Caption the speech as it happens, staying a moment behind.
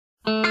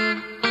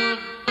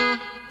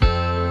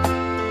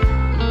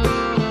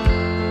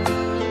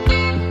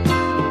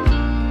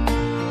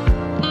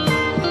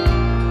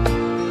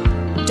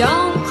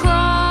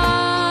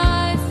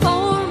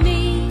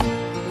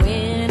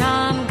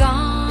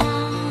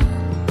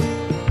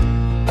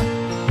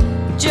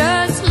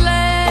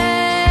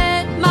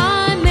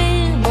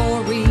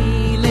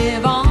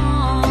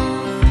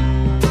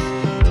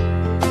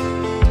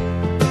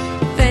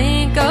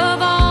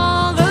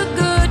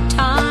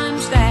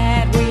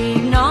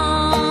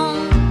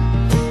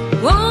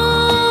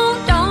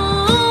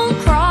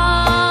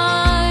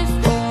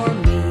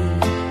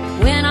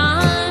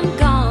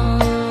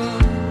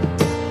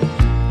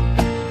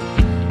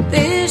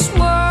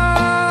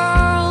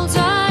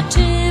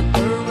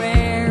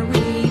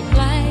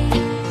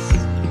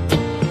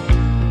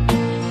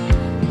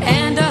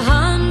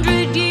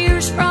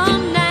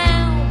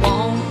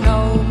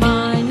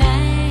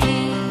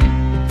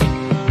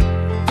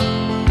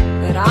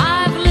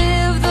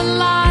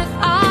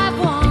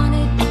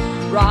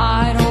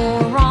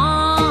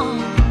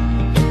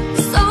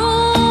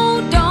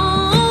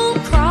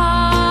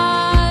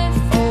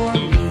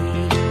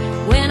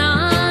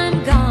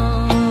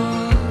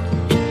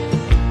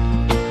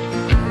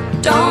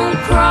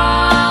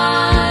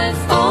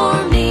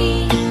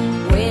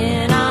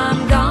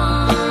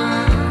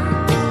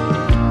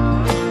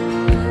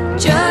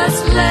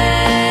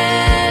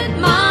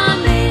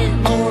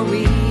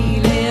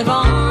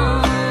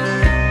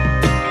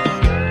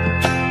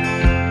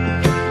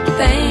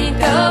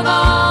of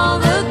all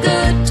the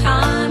good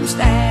times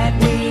that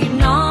we've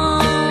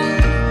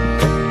known.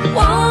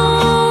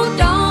 Whoa,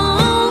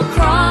 don't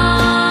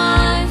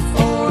cry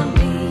for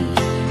me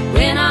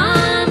when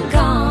I'm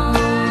gone.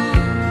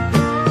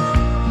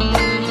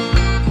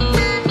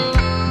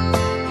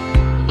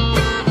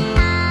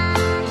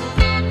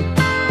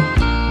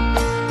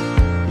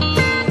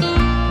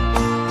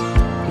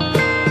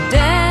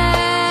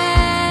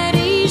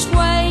 Daddy's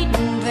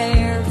waiting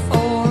there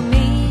for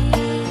me,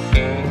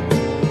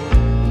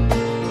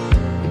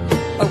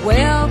 a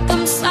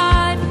welcome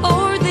sight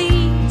for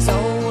these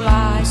old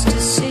eyes to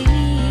see.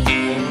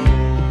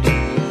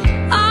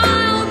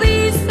 I'll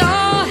be so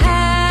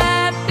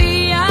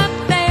happy up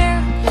there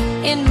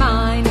in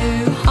my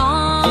new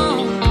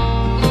home.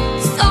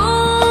 So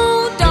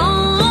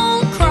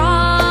don't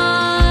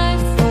cry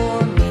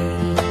for me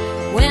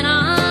when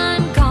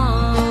I'm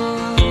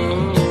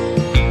gone.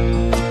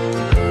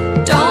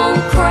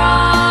 Don't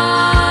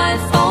cry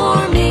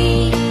for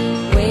me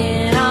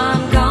when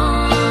I'm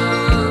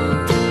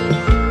gone.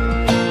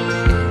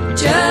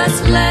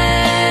 Just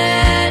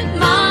let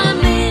my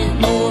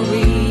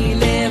memory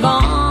live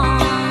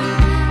on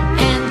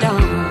and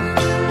on.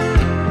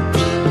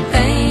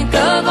 Think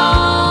of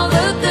all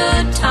the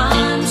good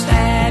times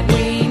that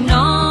we've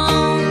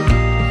known.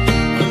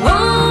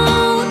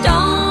 Whoa,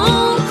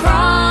 don't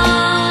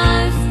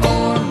cry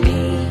for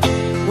me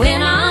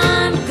when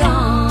I'm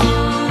gone.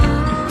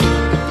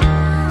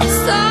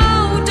 So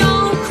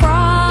don't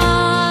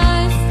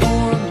cry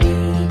for me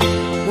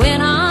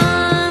when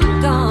I'm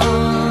gone.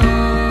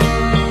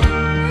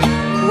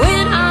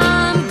 When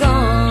I'm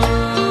gone.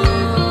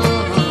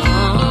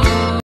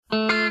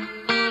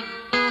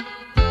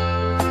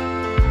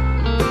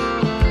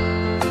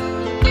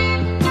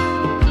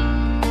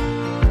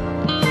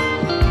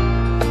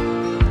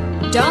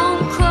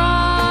 Don't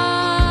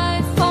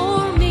cry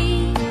for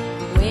me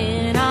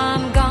when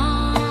I'm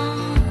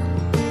gone.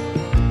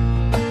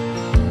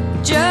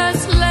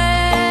 Just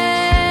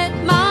let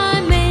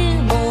my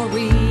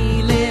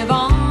memory live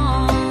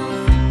on.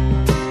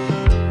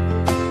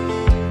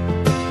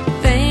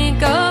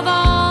 Think of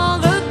all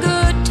the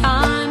good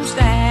times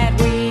that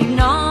we've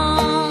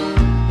known.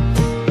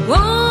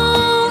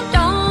 Whoa,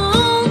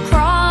 don't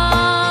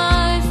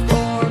cry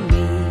for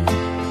me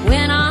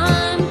when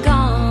I'm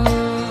gone.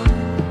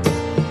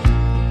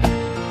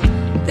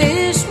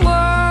 This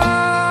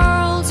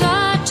world's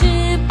a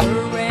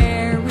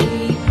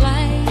temporary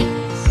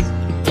place,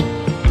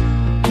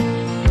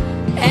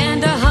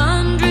 and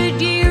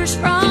 100 years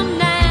from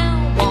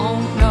now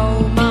won't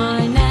know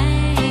my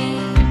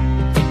name.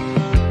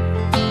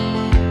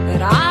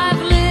 But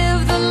I've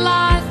lived the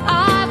life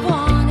I've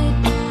wanted,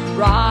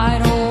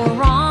 right or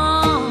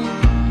wrong.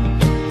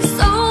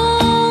 So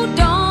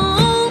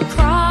don't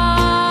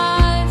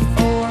cry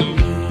for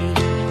me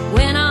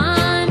when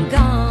I'm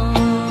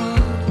gone.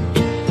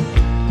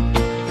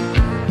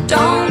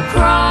 Don't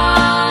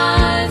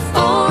cry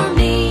for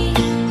me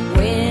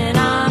when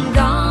I'm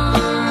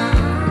gone.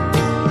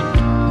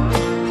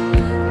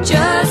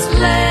 Just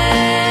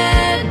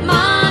let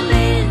my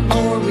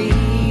memory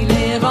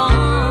live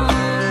on.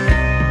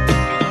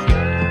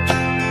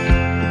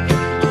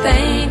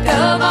 Think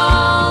of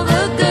all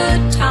the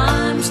good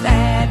times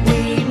that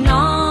we've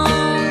known.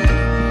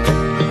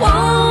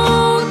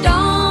 Whoa,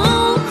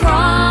 don't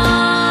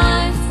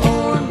cry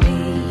for me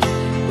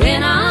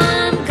when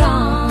I'm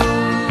gone.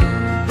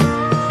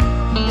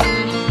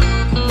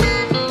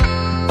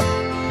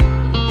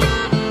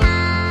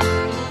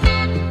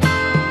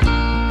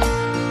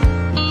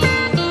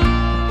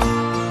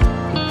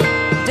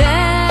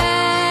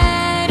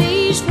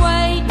 Daddy's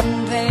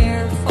waiting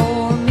there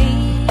for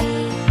me,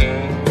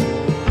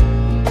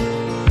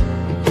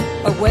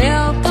 a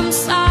welcome